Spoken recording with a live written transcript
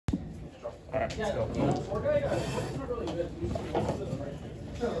Alright, let's go.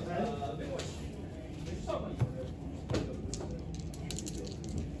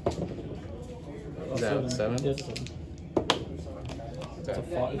 Is that 7? Yeah, it's 7. It's a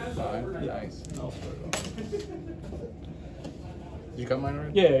 5. 5. Nice. Did you cut mine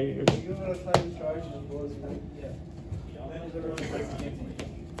already? Yeah, you're good.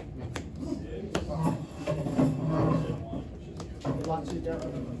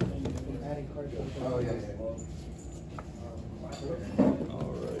 Oh, yeah.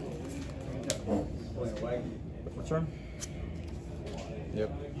 Alright. Return.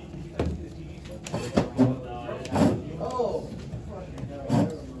 Yep. Oh!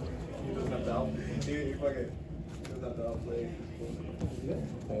 Dude, you fucking doesn't have to outplay.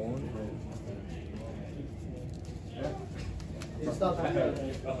 Horn. It's not that bad.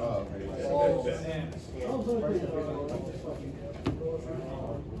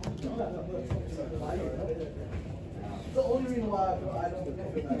 The only reason why I don't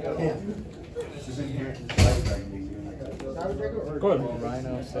This is in here. Go ahead.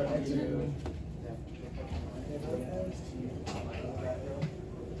 Rhino 72.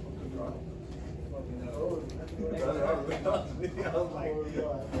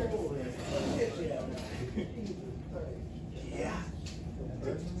 Yeah.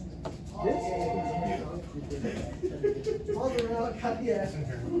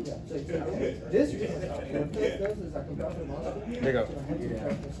 This There you go.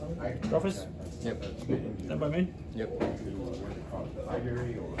 Office? Yep. Stand by me? Yep.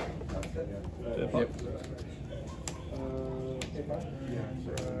 Yep.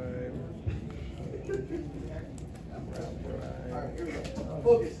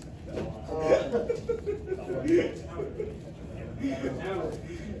 Focus.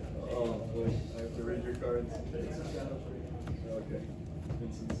 Oh boy, I have to read your cards. Okay.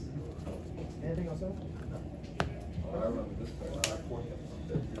 Vincent's. Anything else? Oh, I remember this card.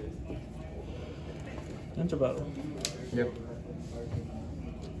 Enter battle. Yep.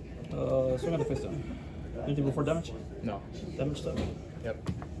 Swing on the face down. Anything before damage? No. Damage stuff. Yep.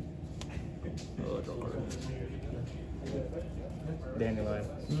 Draw card. Dandelion.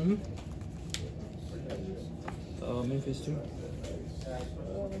 Mm-hmm. Main phase 2.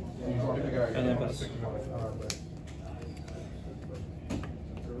 And then pass.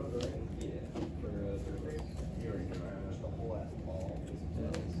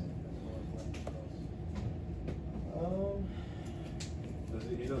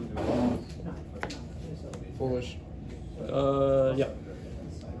 He doesn't do it. Foolish. Yeah.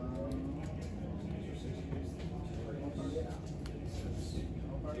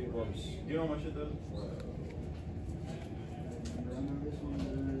 You know how much it does?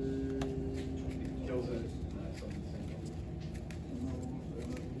 Kills it.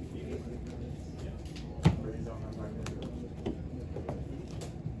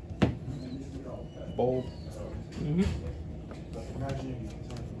 Bold. Mm-hmm.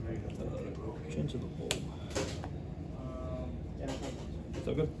 Change to the bowl.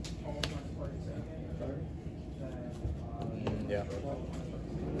 So good. Yeah.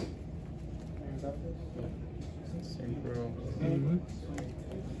 Synchro. Mm-hmm.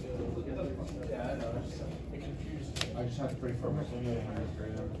 I just had to pray for my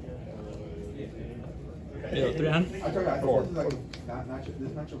Yeah, 3 hand. I told you, I Four. this is like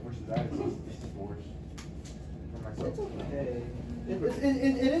this matchup versus that is forced for myself. It's okay.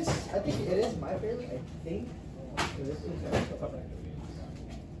 It is. I think it is my favorite. I think.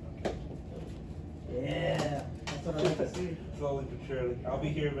 Yeah. That's what I like to see. Slowly but surely. I'll be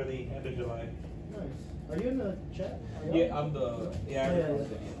here by the end of July. Nice. Are you in the chat? Yeah, I'm the. Yeah.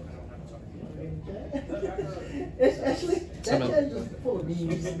 It's actually that chat's just full of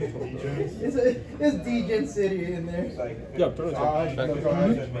memes. It's DJ City in there. It's like, Yeah, totally.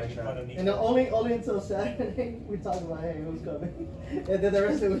 And only until Saturday we talk about hey who's coming, and then the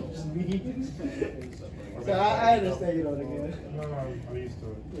rest of it was just memes. So I understand you know what I mean. No, I'm used to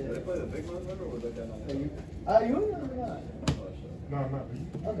it. Yeah. Did they play the big one or was that kind of? You or not? No, I'm not.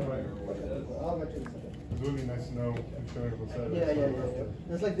 Okay. I'll let you. It's really nice to know what's up. Yeah.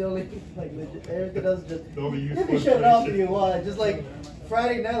 That's like the only like legit. Everything else just. The only If useful you shut it off if information. you want, just like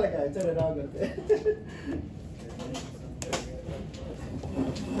Friday night, like I turn it on, go to bed.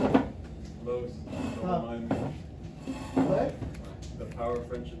 Lowe's. Don't Huh. remind me. What? The power of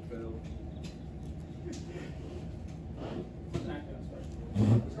friendship failed.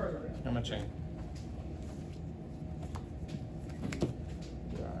 I'm a chain.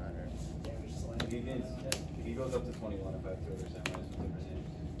 He goes up to 21 if I have two other samurais with different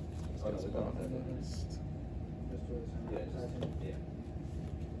names. Oh, no, we don't. Yeah, just, yeah.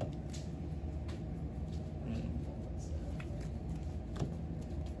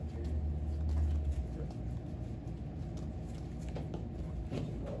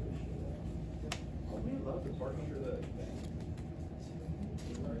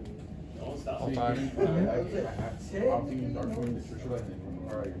 All 5. I was thinking Dark Moon, the Trisha, and then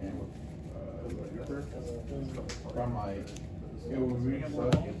alright, your hand with Reaper. But I'm like, it would really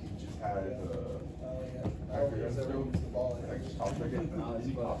suck if you just had Acronym still. Like, just top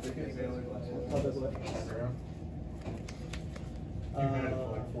ticket. Top ticket.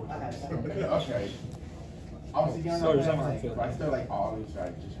 Okay. I was thinking on Sorry, that, someone like, feel if I still like auto, so I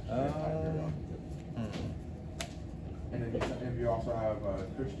just and then if you also have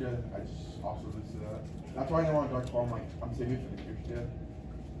Christian, I just also lose that. That's why I don't want Dark Claw. I'm like, I'm saving for the Christian.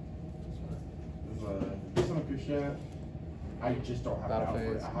 This one Christian, I just don't have that for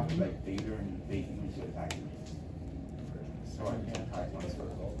it. I have to like Vader and bait him into attacking me. So I can't attack myself.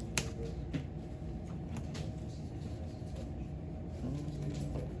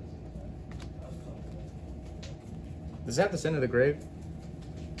 Does it have to send to the grave?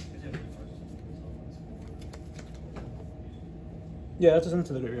 Yeah, that's a send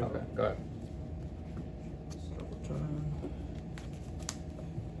to the grave. Okay, go ahead.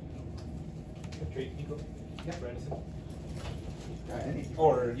 Trade Nico? Yeah. Edison? Anything.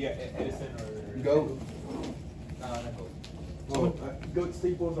 Or, yeah, Edison or... Go. Not go. Well, goat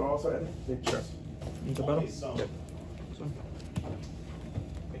staples are also edited. Sure. Into battle. Yep. This one.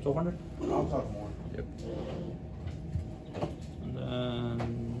 1200. I'll talk more. Yep. And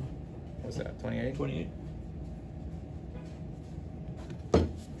then What's that? 28? 28.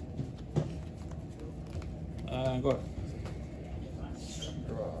 Go ahead.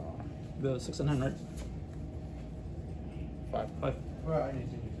 Draw. The 6 and 9, right? 5. 5. Well,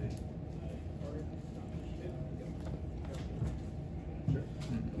 anything you say.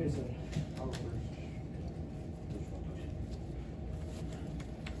 Here's a, I'll go first.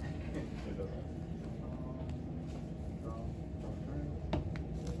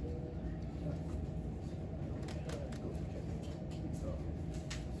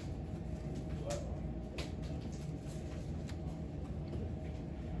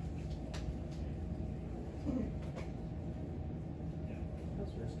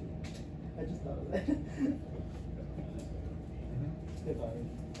 that's risky. I just thought of that. If I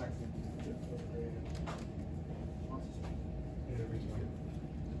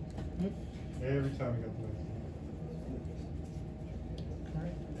Every time we got the next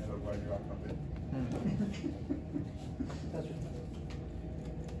And look why you got come in. That's risky.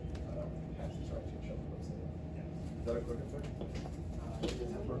 Is that a quick effect?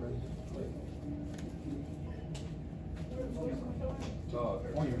 Oh,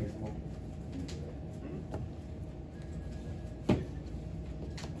 okay. Won't even get smoke.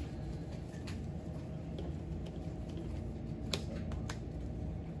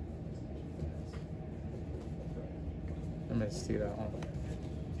 I'm gonna see that one.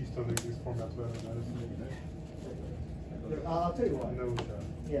 You still think these formats better than Edison? I'll tell you why. No shot.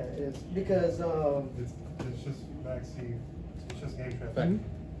 Yeah, it's because It's just maxi, it's just game trap. Fact. You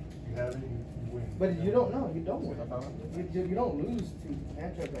have it, you win. but you don't know, you don't win. You don't lose to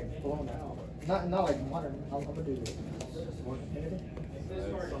Amtrak like blown out. Not like modern. I'm gonna do this.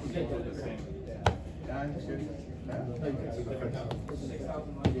 Yeah, I'm just kidding.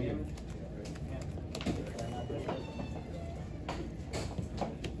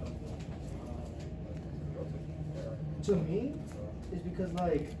 To me, is because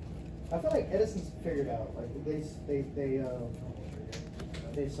like I feel like Edison's figured out. Like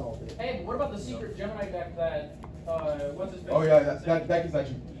they solved it. Hey, but what about the secret Gemini deck that, what's his face? Oh yeah, that deck is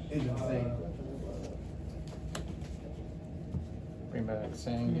actually insane. Bring back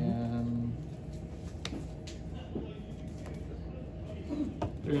Sangan.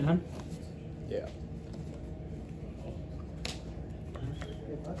 3 and 9. Yeah.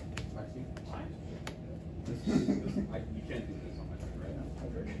 You can't do this on my turn right now.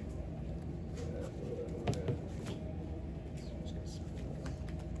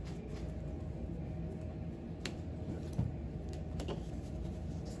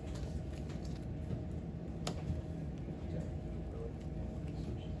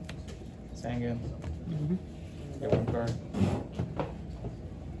 Sangan. Mm-hmm. Get 1 card.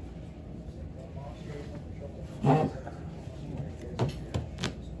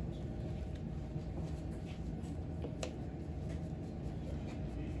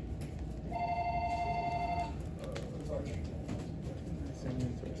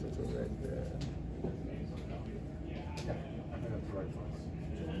 Sangan, so it's right there. Yeah, I think that's the right choice.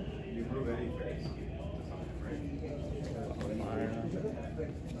 You prove any face.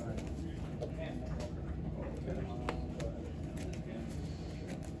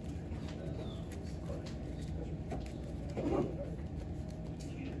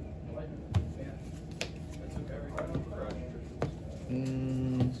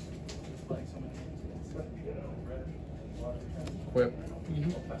 equip.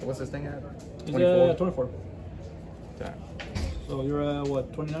 What's this thing at? He's at 24. Okay. So you're at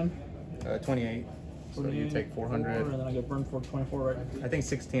what, 29? 28. So you take 400. And then I get burned for 24, right? I think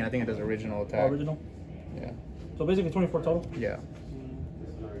 16. I think it does original Oh, attack. original? Yeah. So basically 24 total? Yeah.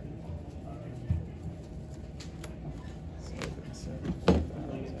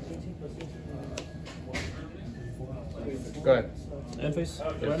 Go ahead. End phase?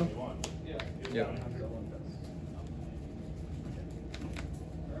 Yep. Random? Yeah.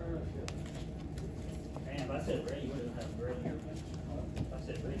 Damn, I said ready, you wouldn't have ready. I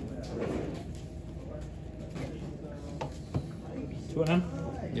said ready. 2 and 9?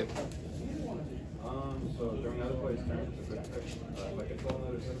 Yep. So during another player's turn, it's a quick action. If I control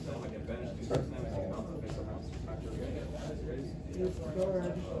another system, I can banish 2 systems and mount the face of house.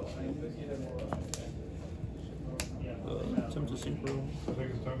 Attempt to synchro. It's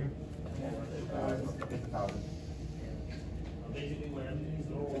 1,000. Basically, whatever.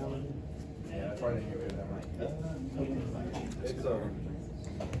 Yeah, that's why I didn't get rid of that It's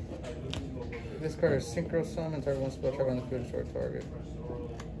This card is synchro summon. Target one spell check on the field, short target.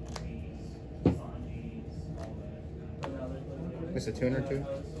 It's a tuner too?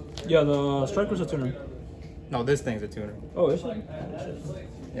 Yeah, the striker's a tuner. No, this thing's a tuner. Oh, is it?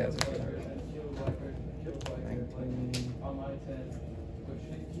 Yeah, it's a tuner.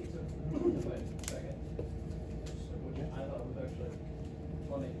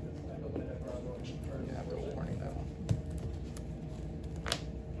 19. Yeah, after warning that one.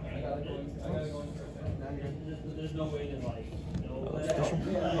 There's no way to like know that.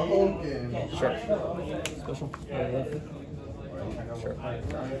 Okay. Sure. Special. Sure.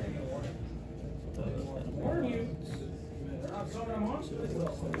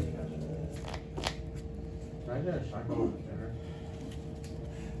 Can I get a shine ball with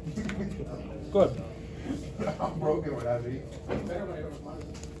Go ahead. I'm broken with that beat.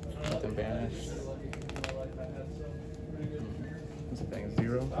 Nothing banished. What's the thing?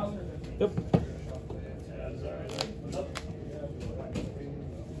 0? Yep.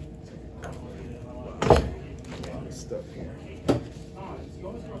 Stuff here.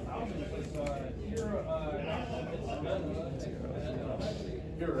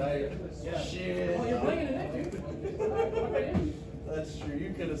 You're right. Yeah. Shit. Oh, you're playing it in, dude. That's true. You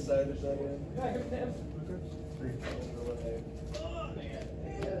could have sided that in. Yeah, good damn.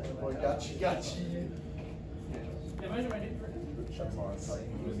 Boy, got you. Yeah, imagine I did for him. Shine ball is like.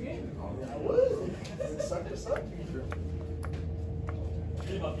 I would. Suck to suck.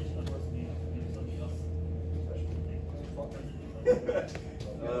 Really about pitching the first game, maybe something else.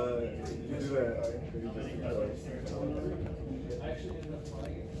 you do that.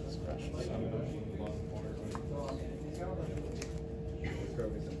 Special summon.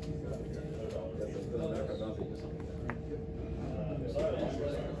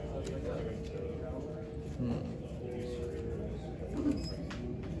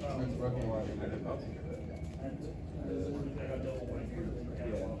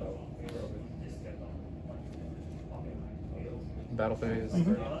 Battle phase.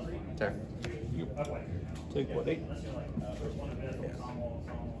 Attack. Take what, 8?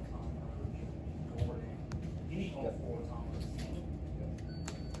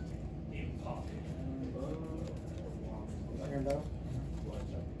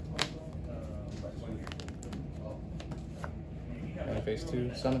 And phase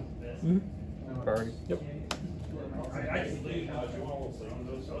 2. Summon. Priority. Yep. I just lose.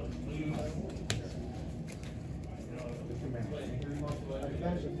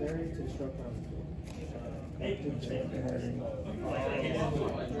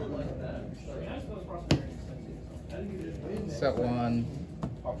 Set 1.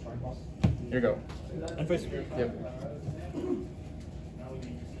 Here you go. End phase? Yep.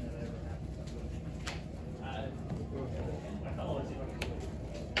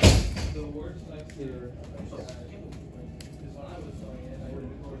 The words next to your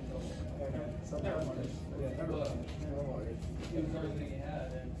he was everything he had,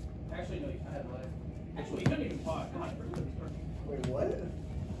 and actually, no, I had life. Actually, he couldn't even talk. Come on, Wait, what?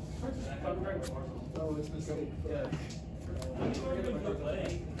 Oh, it's the same. Yeah.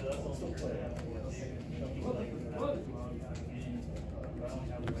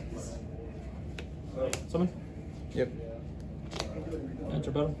 Summon? Yep.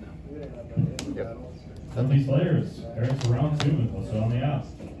 Enter battle. Yep. From these players, prepare for round 2 and post it on the app.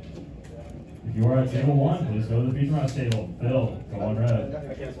 If you are at table 1, please go to the feature match table. Bill, go on red.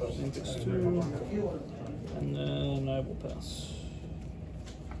 2. And then I will pass.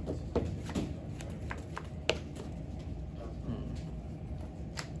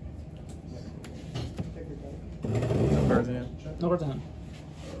 No cards in yet? No cards in hand.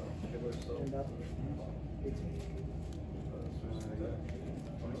 And that 18.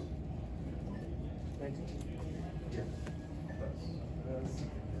 19.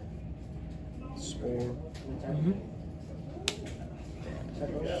 Spore. Mm-hmm.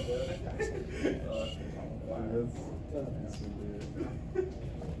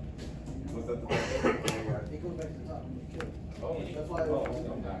 Was that the It goes back to the top. Oh, That's why.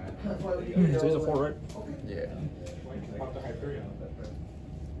 That's why we So he's a 4, right? Yeah. Pop the Hyperion.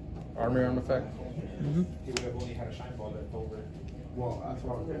 Army arm effect. Mm-hmm. He would have only had a shine ball left over. Well, that's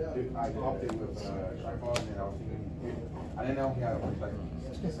what I popped it with tripod, and I was thinking, I didn't know he had a like.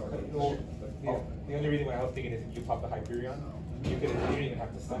 Well, the only reason why I was thinking is if you pop the Hyperion, you didn't even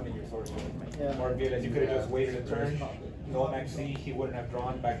have to summon your sword. Yeah. Or be that you could have just waited a turn, no maxi, he wouldn't have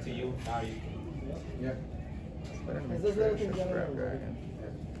drawn back to you. Now you can. Yeah. Better than Is this the other thing Trash or that I Scrap don't Dragon.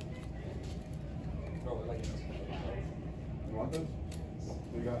 Oh, like You want this?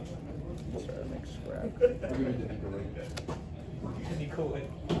 What you got? Just try to make scrap. I'll give you the Nico ring. Nico.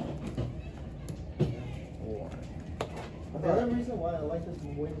 One. The other reason why I like this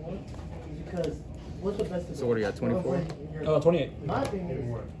way more is because what's the best of So what do you got, 24? 28. My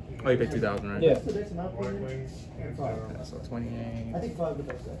opinion Oh, you paid 2,000, right? Yeah. is, best of decks in my opinion, Fog. Yeah, so 28. I think Fog is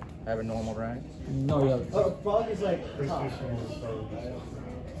the best deck. I have a normal, right? No, yeah. Fog is like top. PlayStation will start with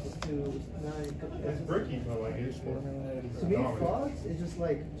It's 2, 9, it's bricky, but like it's to me, Fog is just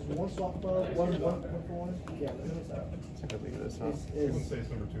like one swap Fog, one for one. Yeah, it's Typically this, huh? I wouldn't say it's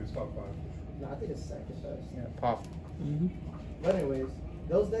number 2, it's top 5. no, I think it's second best. Yeah, pop. Mm-hmm. But anyways,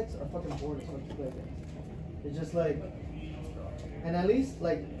 those decks are fucking boring as fuck to play against. It's just like, and at least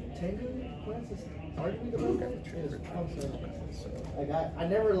like Tengu Plants is arguably the best deck. It is fucking like I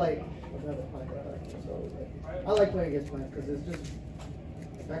never like another plant that I like. So like, I like playing against plants because it's just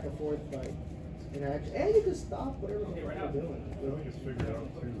back and forth like interaction, and you can stop whatever the fuck you're doing. I think it's figured out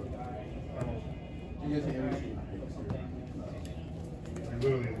too. But I don't. You guys think everything?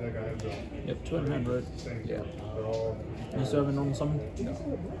 Literally, the deck I have built. Yep, 2 in hand, right? Same. Yeah. They're all. You still have a normal summon?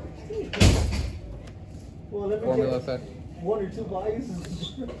 Well, let me Formula get effect. 1 or 2 buys.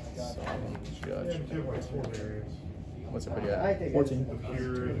 Yeah, Judge. you have like 4 variants. What's it pretty I at? think 14. The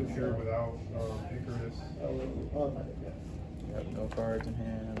pure without Icarus. Oh, Yep, no cards in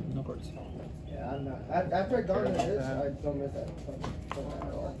hand. No cards. yeah, I'm not. After I got into this, I don't miss that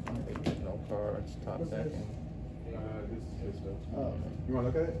at all. No cards, top What's deck. this? This is good stuff. Oh, You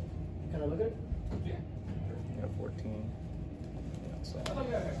want to look at it? can I look at it? Yeah, 14. Yeah, so.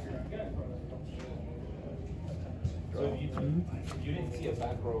 So if you didn't see a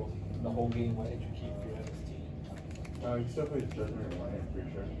back row the whole game, why did you keep your MST? You still play Judgment, I'm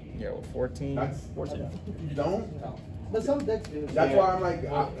pretty sure. Yeah, well, 14. That's 14. You don't? No. But some decks do. That's why I'm like,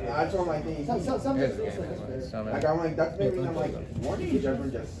 that's why I'm like thinking. Some decks do. Yeah, So that's fair. summon. Like I'm like, that's the reason I'm like, Warning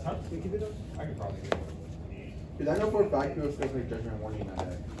Judgment just. Huh? We keep it up? I could probably do it. Because I know for a fact people still play Judgment Warning on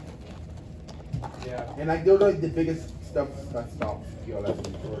that. Yeah. And like they're like the biggest stuff that stops PLS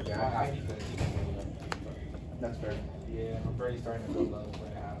for I that. need to keep it. That's fair. Yeah, I'm barely starting to build up what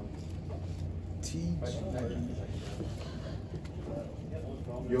I have.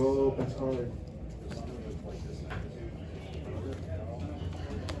 Yo, best color.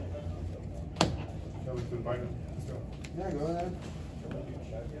 That was the binder. Let's go. Yeah, go ahead.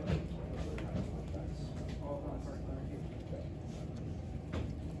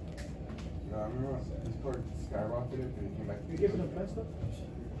 No, I remember this card skyrocketed, but it came back. You give it a best up?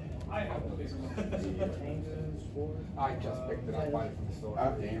 I have no bigger Changes, four. I just picked it up, bought it from the store. I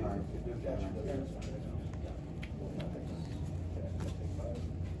have the A-line.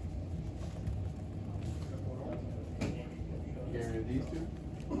 Get rid of these two?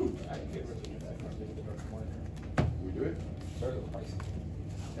 I can get rid of it. I can get rid of it. Can we do it? They're a little pricey.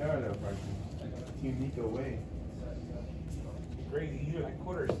 Yeah, no, pricey. Team Nico way. Crazy, these are like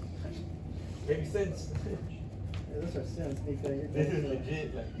quarters. Maybe cents. Yeah, those are sins, Nico. You're This is good.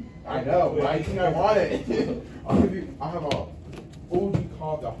 legit. Like, I know, but I think I want it. I'll give you, I'll have a OG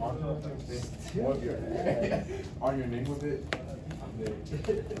called the Honda thing on your name with it.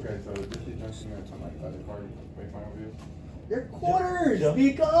 Okay, so this is jumping into my other card. Wait, final view. They're quarters, Jump-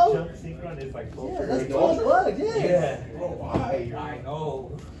 Nico! Jump Synchron is like Yeah, that's 12 bucks, yeah. Yeah. Bro, why? I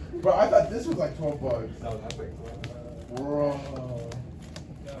know. Bro, I thought this was like 12 bucks. No, that's like 12. Bro.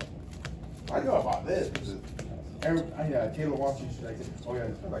 I know about this. Taylor wants you should like, oh yeah,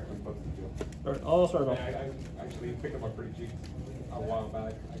 it's like 20 bucks to do. Alright, I'll start it off. I actually picked them up pretty cheap a while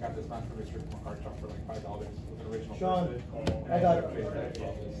back. I got this Master Restrict from a card shop for like $5 with an original. Sean, bracelet. I got it. paid that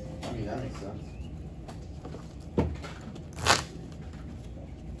 $12. I mean, that makes sense.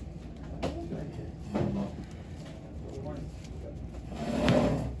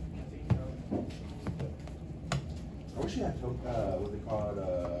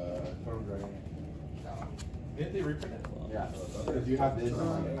 reprint it? Yeah. Because you have this, I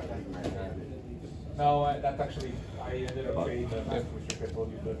think you might have it. No, that's actually, I ended up trading the Master Restrict. I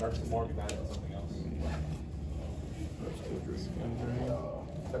told you the Dark Morgan bad and something else.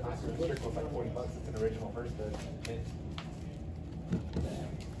 The Master Restrict was like $40. It's an original first mint.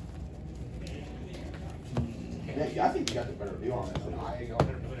 Yeah, I think you got the better deal on this. I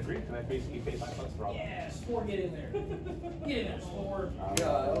 100% agree, and I basically paid $5 for all that. Yeah, Spore, get in there. Get in there, Spore.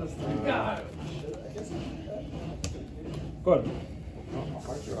 God. Go ahead.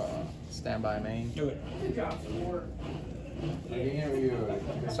 What's your, Standby main. Do it. Good job, Spore.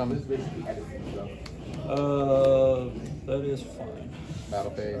 Some is basically editing stuff. That is fine.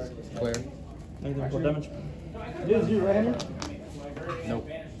 Battle phase. Clear. Anything for damage? It is you, right? Nope.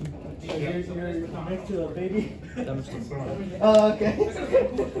 You're next to a baby. Damage. Oh, okay. I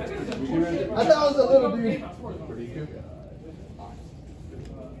thought it was a little dude. Pretty good.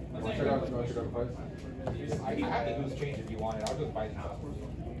 I have to do this change if you want it. I'll just buy it now.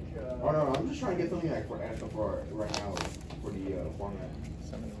 Oh no, I'm just trying to get something like for right now for the format.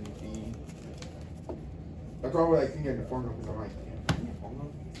 Summon VP. That's why we're like thinking the format because I'm like, format?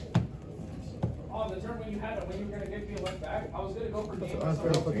 Oh, the turn when you had it, when you were gonna give me a left back, I was gonna go for game.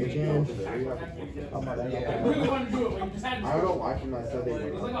 Unfair fucking jam. I really wanted to do it, but you just had to. I don't know why from that said they I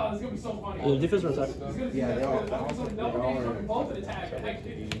was like, oh, this is gonna be so funny. Yeah, defense or attack? It's gonna be Yeah, they all- double games from both an attack. I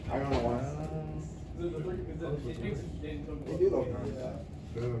don't know why. It makes They do look nice.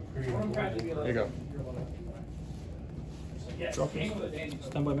 There you go. Yes, Drop game this. with a Danny.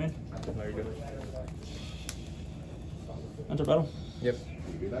 Stand by main. No, you're good. Enter battle. Yep.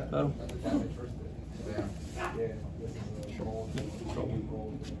 You do that? Battle. Damn. Yeah,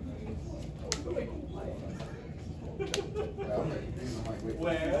 I'm like, wait.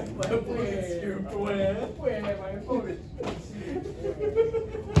 Where my opponent?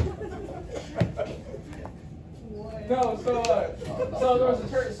 No, so there was a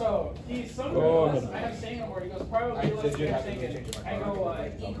turn. So he's some I have saying him where he goes probably let's say I go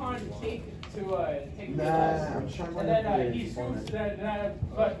econ take to take Nah, I'm just trying to and then he scoops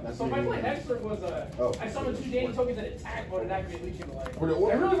but so my play next turn was I summoned 2 Danny tokens that attack but it activated leeching like I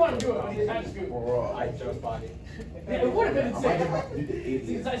really want to do it when he had scoop. I just bought it. Yeah, it would have been I might have insane. to do the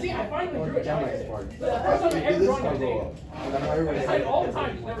easiest. See, I finally drew it. Gemini Spark. The first time I ever drawn a Danny. And I'm not even I said all the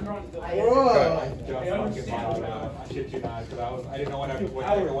time, he's never drawn it. Whoa! I just fucking bought it. I shit you not, because I didn't know what I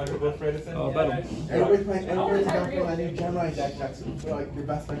wanted to go for Edison. Oh, battle. Everybody's got that new Gemini deck that's like the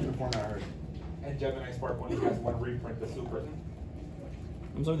best deck in the format I heard. And Gemini Spark only has one reprint, the super.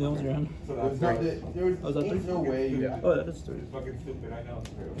 I'm sorry, the one's in your hand. So There's that's no, like, there ain't no way. Yeah. Oh, yeah, that's 3. it's fucking stupid, I know.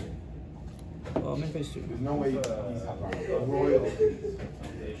 Main phase 2. There's no way he's royalties.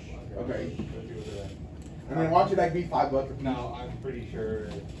 Okay. And then watch it like be $5 a piece. No, I'm pretty sure.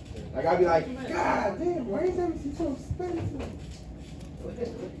 Like I'd be like, God damn, why is everything so expensive?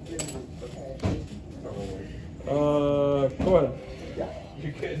 Go ahead. Yeah.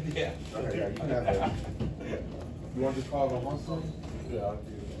 You could, yeah. Okay, yeah, you can have that. You want to call it a monster? Yeah, I'll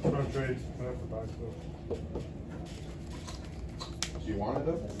do it. Front trades, I have to buy stuff. Do you want it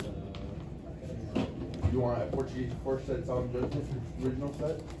though? You want a Portuguese horse that's on the original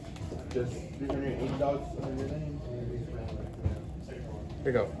set? Just $380 under your name.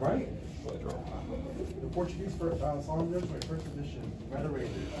 Here you go. Right? The Portuguese Solemn Judgment, first edition, Meta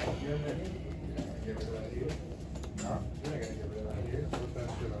Ranger. You're in there. Get rid of that here. Huh? You're not gonna get rid of that here. Put that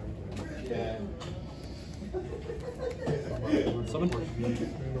shit on. Yeah. Summon.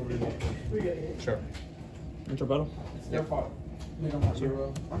 Sure. Enter battle. It's their fault. They don't have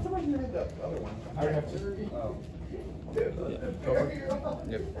zero. I'm surprised you did the other one. I already have 2. Oh.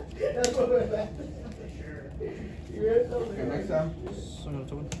 Yep. That's what we're at. Okay, next time, So I'm gonna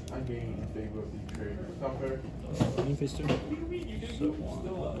to win. I'm being in favor of the trade. Sound fair? Main phase 2. So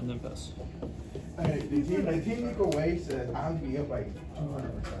 1, and then pass. Hey, the team Nico Way says I have to be up like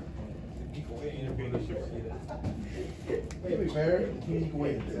 200%. To be fair, the team Nico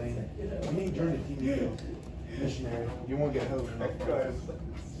Way is insane. You need to join the team Nico missionary. You won't get help.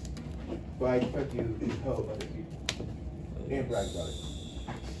 But I expect you to help other people. And brag about it.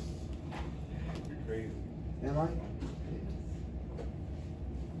 You're crazy. Am I?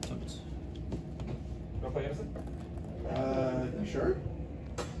 Summons. Don't play Edison? You sure?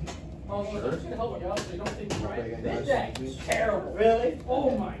 Oh, I'm just gonna help you out so you don't think you're right. Okay, This guys. deck is terrible. Really?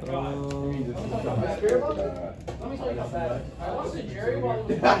 Oh my god. Let me tell you how bad. I lost to Jerry while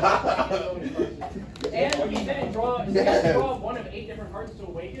it was and he didn't draw. He had to draw one of 8 different cards to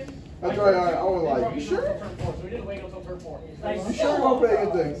awaken. That's right. I was like, you sure? Turn 4, so we didn't wait until turn 4. You sure we're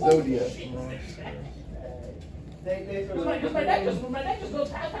playing the Zodiac? Because my deck just goes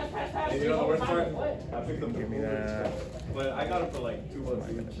pass. And you know the worst part? I picked up the cooler, but I got it for like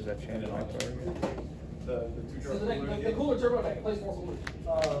 $2 each. Does that change my card? The two So turbo coolers. the cooler turbo deck plays 4 coolers.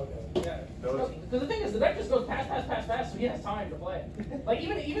 Yeah. Because the thing is, the deck just goes pass, so he has time to play. Like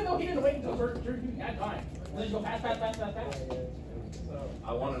even though he didn't wait until turn, he had time. And then just go pass. So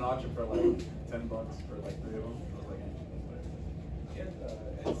I won an auction for like $10 for like 3 of them. I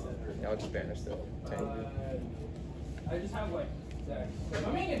was like, Yeah, I'll just banish the Tengu. I just have like decks. Like,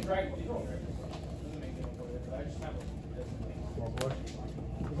 my main game's Dragon Ball. These are all Dragon Ball. Doesn't make it for it, but I just have like More play?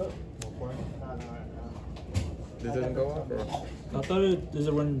 More play? This doesn't go off, or? I thought it. Does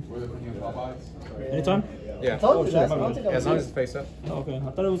it run Were they putting you in Popeyes? anytime? Yeah. told you shit, that. my I don't bad. think I Yeah, was as long as here. it's face up. Oh, okay. I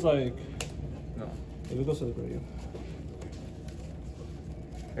thought it was like No. if it goes to the graveyard.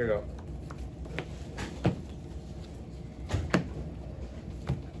 Here you go.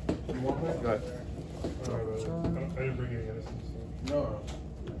 You want play? Go ahead. I didn't bring any innocence. No.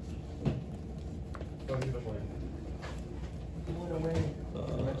 So he's playing.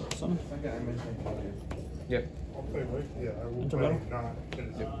 Summon. Second, I mentioned Yep. I'll play late. Yeah, I will Enter play battle? not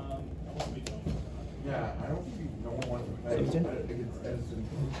innocent. Yeah, I don't think no one wants to play. 17? I think it's Edison.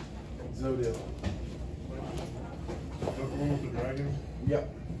 Zodiac. The one with the dragon? Yep.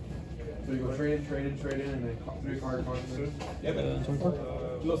 So you go trade in, and then 3 card consequence. Yeah, but 24.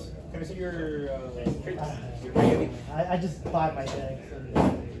 Los, can I see your traits? I just buy my decks. And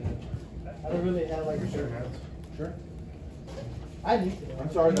I don't really have like Your hands? Sure. I need to.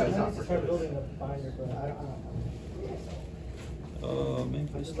 I'm sorry I that's need not to for start kids. building a binder, but I don't. Main I'm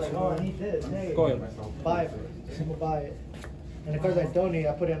face. just like, oh, I need this. Hey, Go ahead. buy it. Simple buy it. And the cards I don't need,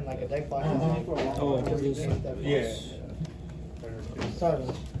 I put in like a deck box. Oh, Just this. make that Yeah. box. Sorry.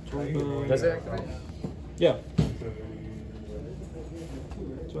 Does it activate? Yeah.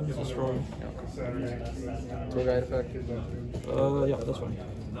 This one is destroy. Saturday. Tour guide effect. Yeah, that's fine.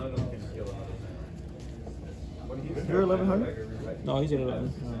 none of them can kill him. You're 1100? No, he's at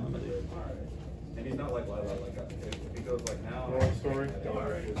 11. And he's not like Lila, like if he goes like now. Moral story?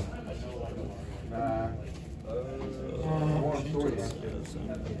 Nah. Moral story.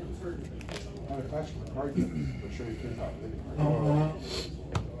 I'm a passion for card games, but show your kids how to play the card games.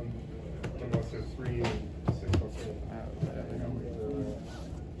 Unless they're 3 and 6 okay.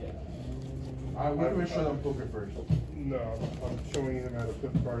 We can show them poker first. No, I'm showing them how to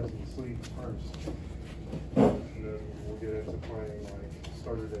put cards in the sleeve first. And then we'll get into playing like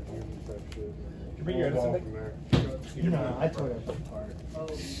starter deck union type shit. Bring your Roll innocent ball deck? from there. No, I tore that apart.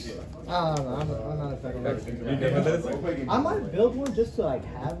 I don't know. I'm not a fan of You it. done with this? I might build one just to like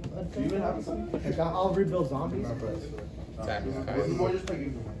have a Do you even have some? Like I'll rebuild zombies. Attack. This is more just play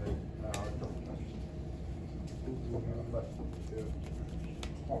games with my head.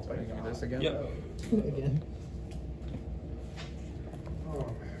 So you give me this again? Yep. Again. Oh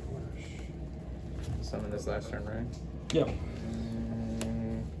man, what a shit. Summon this last turn, right? Yeah.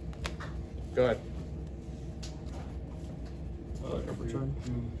 Go ahead. Drop return.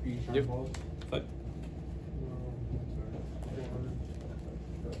 Yep. Fight.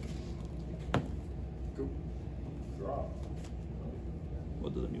 Go. Draw.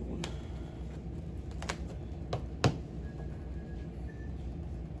 What did the new one?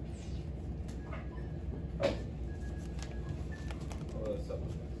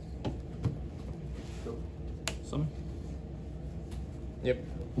 Summon. Yep.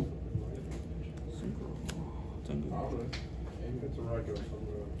 Tengu. It's a regular from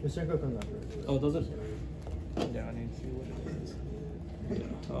The circle comes up. Oh, does it? Yeah, I need to see what it is. Yeah.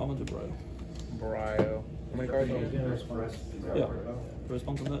 I'm gonna do Brio. Brio. How many cards do you Yeah.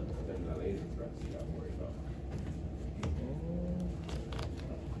 Response on that.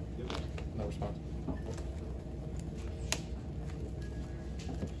 No response.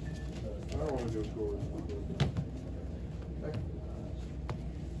 I don't want to go forward.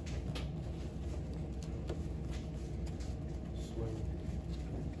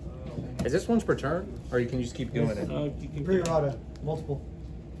 Is this once per turn? Or you can just keep doing it? You can Pre-errata, multiple.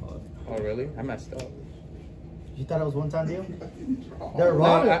 Oh, really? I messed up. You thought it was one time deal? The No,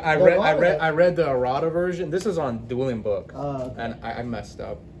 errata. I read the errata version. This is on Dueling Book. Okay. And I messed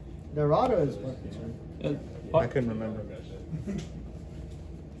up. The errata is one turn. I couldn't remember.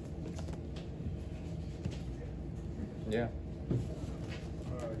 Yeah.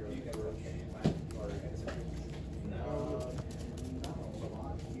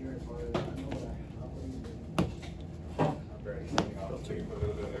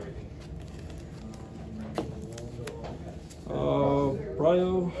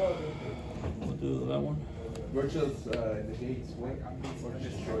 Brio. We'll do that one. Rocha's negates what? Or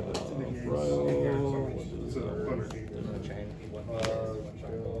just destroy the It's a thunder team. Chain.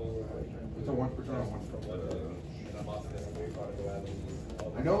 It's a 1% on 1.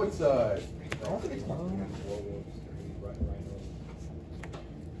 I know it's I don't think it's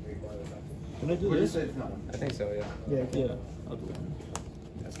Can I do What this? is it? No. I think so, yeah. Yeah, I'll do it.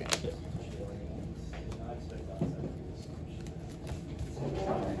 That's game. Yeah.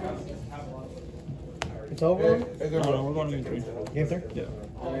 It's over? No, we're going to game 3. Game 3? Yeah.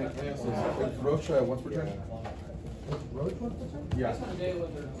 Is Rocha once per turn? Roach once per turn? Yeah. That's on the day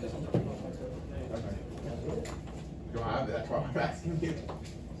when they're this one's Okay. You don't have it, that's why I'm asking you.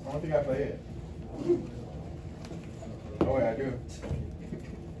 I don't think I play it. Oh wait, I do.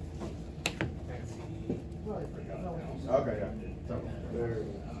 Okay, yeah. So,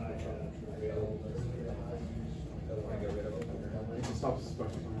 it just stops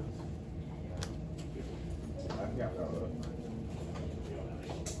special summons. I got that.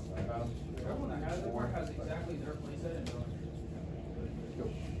 Everyone that has it has exactly their playset and they're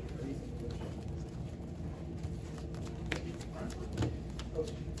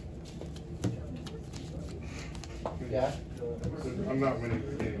Yeah. I'm not winning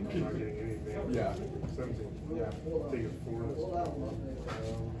the game. I'm not getting anything. Yeah. 17. Yeah. Take it 4.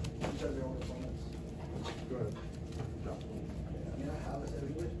 Go ahead.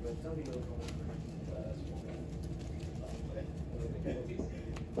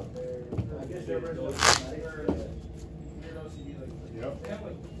 I guess everyone's Yep.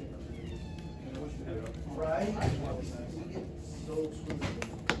 Right? So screwed.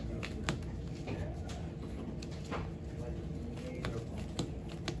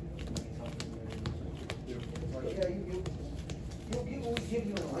 Yeah, you get what we give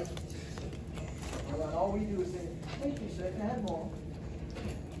you and like it. And all we do is say, thank you, sir, can I have more?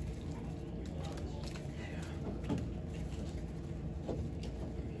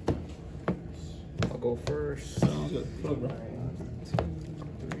 I'll go first. Sounds good. Put over. 1, 2,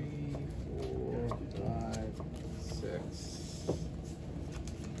 3, 4, 5, 6.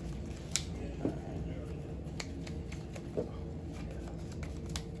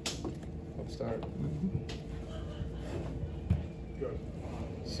 Let's start. Good.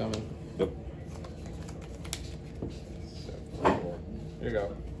 Summon. Yep. Here you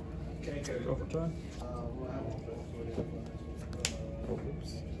go. Go for turn.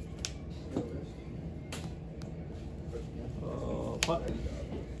 Oops. Pot.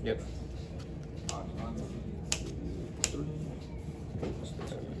 Yep. 3.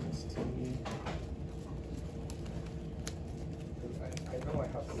 I know I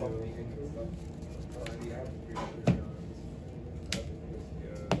have some meetings and stuff already. I have to figure it out.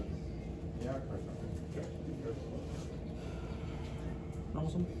 Yeah,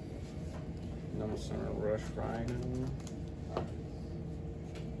 Awesome. Number center rush Rhino. Yeah,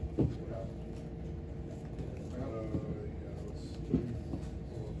 let's do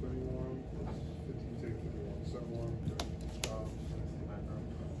 31. 15, take 51. 71.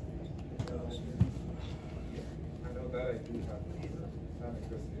 I know that I do have not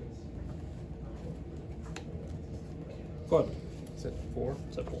existence. Go ahead. Set 4.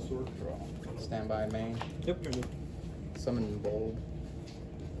 Set 4. Sword draw. Stand by main. Yep, you're good. Summon bold.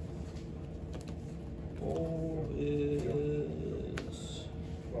 Bowl is.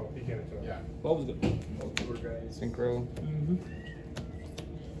 Oh, he can't attack. Yeah. Bowl was good. Synchro. Mm-hmm.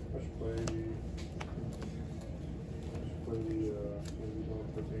 I should play the. Maybe one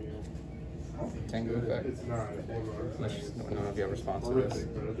for Tengu effect. It's not. Unless none of you have response to horrific, this.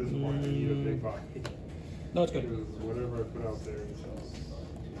 but at this point, I need a big body. No, it's good. Because whatever I put out there is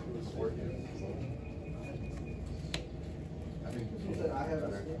working. I think I have a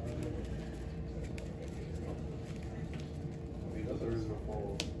there is no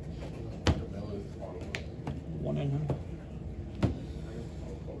follow. One in hand.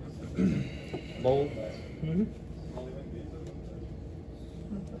 Bold. Mm-hmm.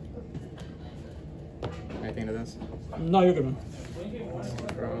 Anything to this? No, you're good, man.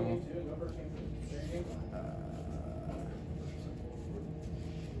 Draw.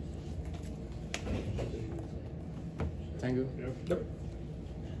 Tengu. Yep.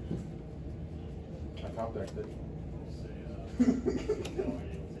 I top decked it.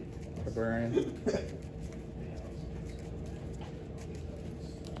 Barbarian. I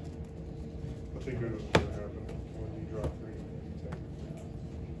think it was going to happen when you drop 3.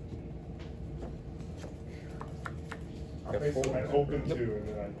 I played I opened 2 and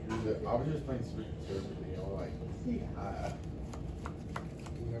then I drew I was just playing super conservatively, you know, like, didn't have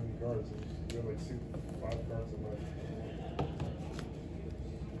any cards. You had like 5 cards in my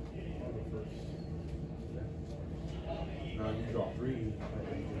on the first.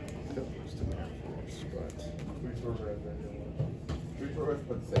 or red, then yellow. Three for us,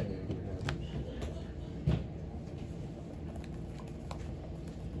 but the same name.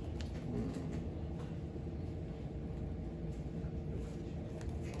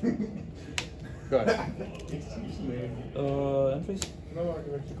 Go ahead. End phase? No, I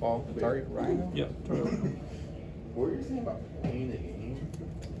can actually Call. Target Rhino? Yep. Target Rhino. What were you saying about playing the game?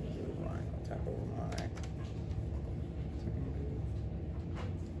 Rhino. Tap over my.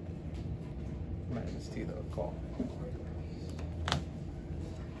 -T though. Call.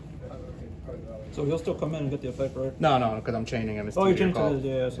 So he'll still come in and get the effect, right? No, because I'm chaining him. Oh, you're changing to this,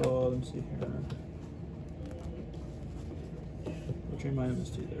 yeah, so let me see here. We'll chain my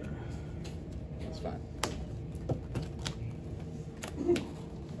MST there. That's fine.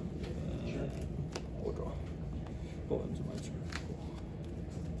 We'll draw. Go into my turn.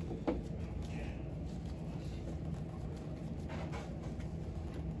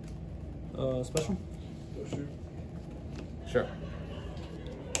 Special? Sure.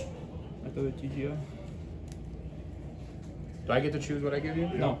 Activate TGI. Do I get to choose what I give you?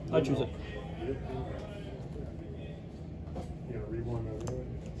 No, I choose it. Yeah, read one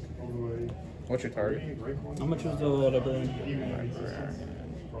all the way. What's your target? I'm gonna choose the librarian.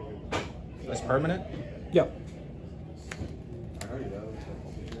 That's permanent? Yeah. I know you know.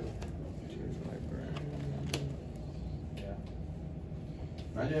 Choose librarian.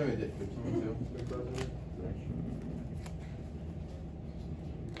 Imagine if it did 15 too.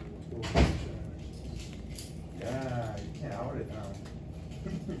 Yeah, you can't out it now.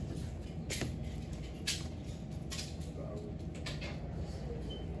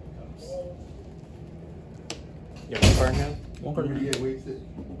 You have one card in hand? One card in hand. Yeah, wasted.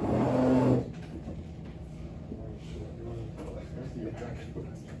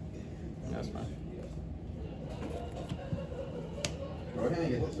 That's fine. Go ahead and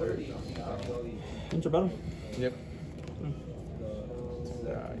get the third. Enter battle. Yep.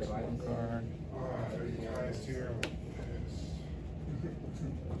 Use one card. Highest tier.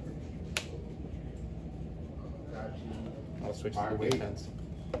 I'll switch to Alright, the wait. defense.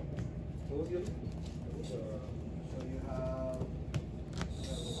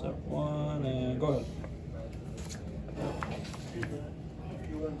 Set one and go ahead.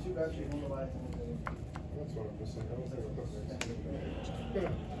 That's what I'm missing. I don't think I put next. I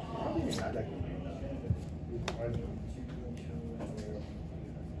don't think you had that game. I do.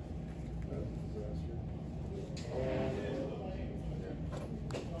 That's a disaster.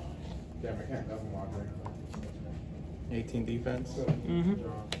 Damn, I can't double lock right now. 18 defense. Mm-hmm. This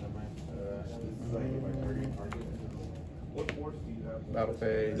is like my target. What force do you have? Battle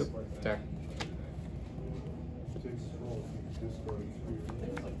phase. Attack. Takes control. Discard three.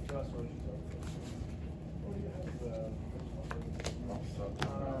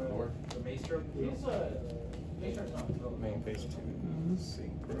 The maestro? He's maestro's not. Main phase 2.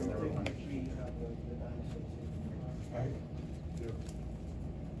 Synchro. Alright. Yep.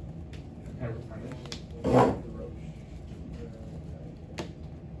 Can I return it?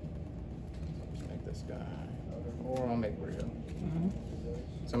 Just make this guy. Or I'll make Rio. Mm-hmm.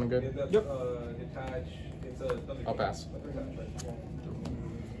 Someone good? Yep. Detach. It's a thunder. I'll pass.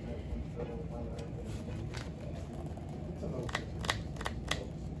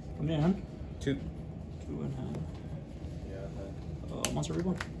 How many in hand? 2. 2 in hand. Yeah. Monster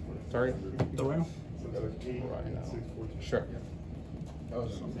reborn. Sorry? The Rhino. So that's 8, Rhino. 6, 14. Sure. That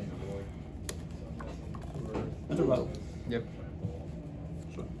was insane. Enter battle. Yep.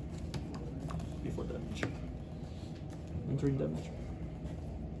 Sure. Before damage. Entering damage.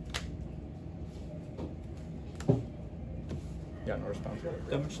 Yeah, no response.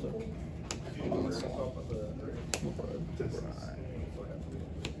 Damage stuck.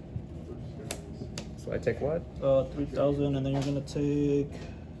 So I take what? 3,000, and then you're gonna take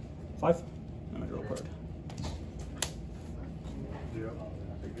 5. And I draw a card.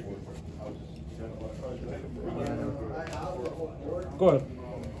 Go ahead.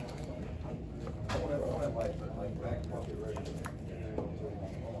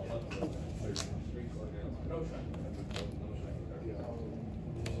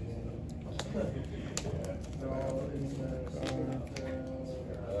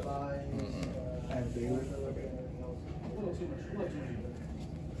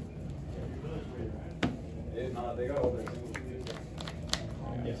 They got all their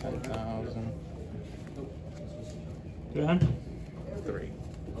 10,000. 2 in hand. 3.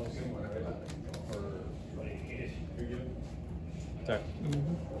 Attack.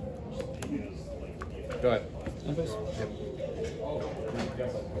 Mm-hmm. Go ahead. End phase. Yep.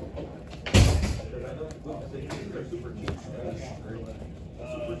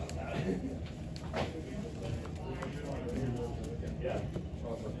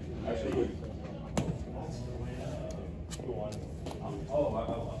 Go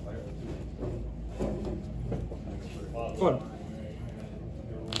ahead.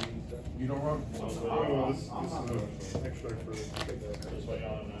 You don't run. Oh, this is an extract for the.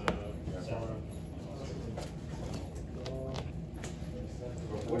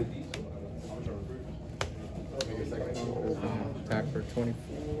 Attack for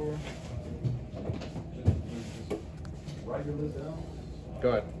 24. Go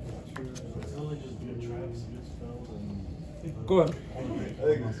ahead. Go ahead. I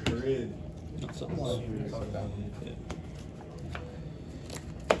think it's great. Not something like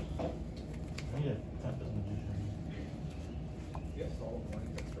yeah.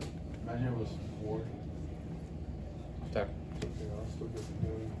 Imagine it was 4. Attack. Okay, I'll still get the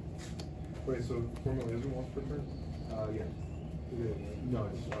one. Wait, so formula isn't once per turn? Yeah. No,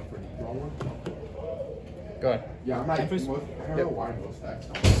 it's for draw one? Go ahead. Yeah, I'm like, I Face- don't know why most stacks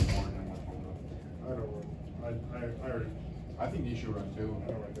don't run more than one formula. I don't run. I already. I think you should run 2. I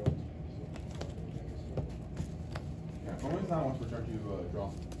already don't. Yeah, formula's not once per turn to draw.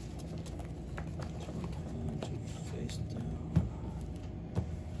 Face down.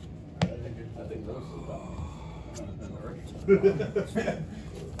 I think those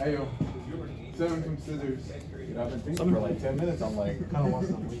Hey yo, send him some scissors. I've been thinking for like 10 minutes. I'm like, Kind of wants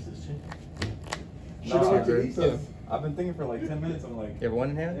to waste his shit. Should have went to I've been thinking for like 10 minutes. I'm like, You have one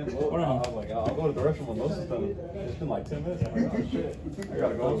in yeah, hand? well, I was like, I'll go to the restroom when most is done. It's been like 10 minutes. I'm like, oh shit. I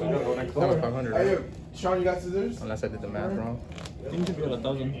gotta go next That was door. 500, Hey right? yo, Sean, you got scissors? Unless I did the math wrong. I think you got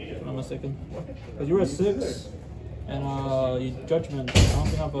 1,000, if I'm not mistaken. Because you were at 6, and you judgment. I don't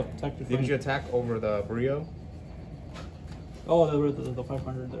think I've attacked you. Didn't you attack over the Brio? Oh, the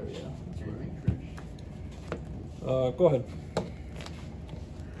 500 there, yeah. Go ahead.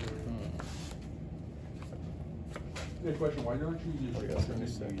 Good question. Why don't you I got just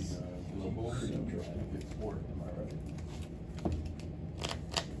 76. global if it's 4?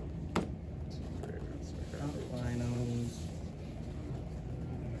 Finals.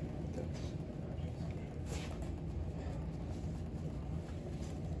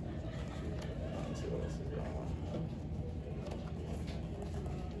 Let's see what else is going on.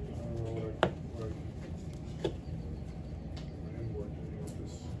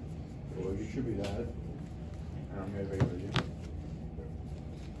 Well, you should be that. And I'm gonna wait for you.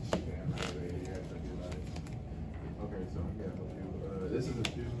 Okay, I'm gonna wait. You guys don't do that. Okay, so I'm gonna help you. This is a 2,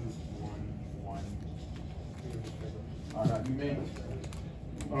 1, 1. No, you may.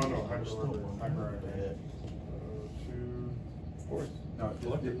 Oh no, hyper. 2. Of course. No,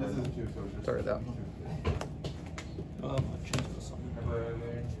 this is a 2, so it's just. Start it out. I'll change it to something.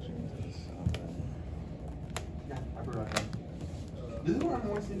 Yeah, hyper right there. This is what I'm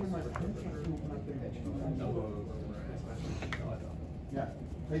always thinking, like, yeah.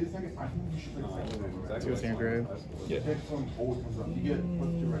 Play the second. I think you should play the second. Two senior grade. Yeah. Pick some old ones up. You get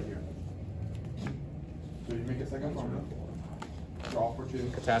 +2 right here. So you make a second formula. Draw for 2.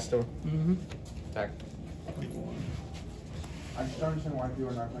 Catastro. Mm-hmm. Attack. I just don't understand why people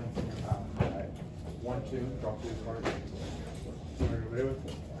are not playing second half. 1, 2, draw 2 cards. So you're gonna it?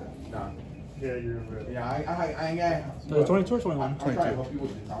 Nah. Yeah, you're gonna Yeah, I ain't gonna. So 22 or 21? I'm trying to help you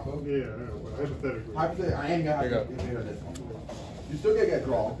with the combo. Yeah, I know, but hypothetically. Hypothetically, I ain't gonna have There to you get rid of this one. You still get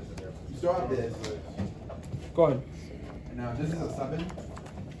draw. You still have this. Go ahead. And now this is a 7.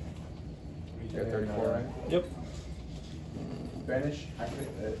 You got 34, right? Yep. Banish. I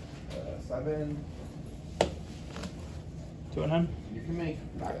pick 7. 2 and 9. You can make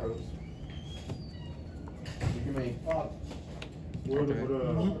back rows. You can make. What goes light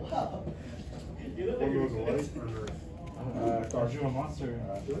or Are you a monster?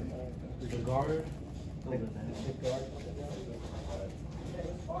 The guard?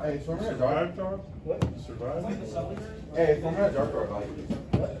 Hey, so I'm gonna survive, dark. Tom? What? Survive? Hey, so I'm gonna dark card like.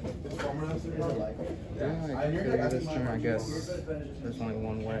 This formula is like. Yeah, I can figure this turn, I guess. There's only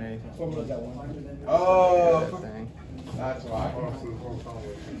one way. Oh, That thing. that's why. Oh, so the whole combo.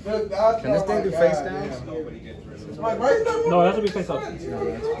 Dude, that's Can this thing my do God, face yeah. downs? Like, right there, No, it has to be face up. No, that's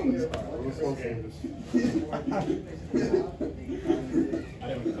Well, this whole game just.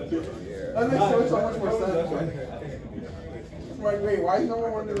 That makes so much more sense. Like, wait, why is no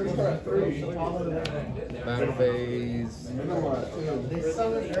one wanting to restart at 3? battle phase. No, 2.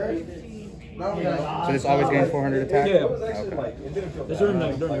 No, So this always gains 400 attack? Yeah. Okay. It's during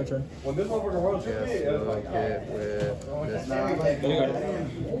your turn. When this motherfucker rolled Yes, me, it was like, get with this. There you go.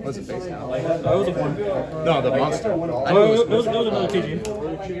 What's it face now? It was a 1. No, the monster. I Oh, knew it was another TG.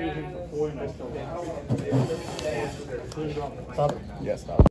 Stop. Yes, stop.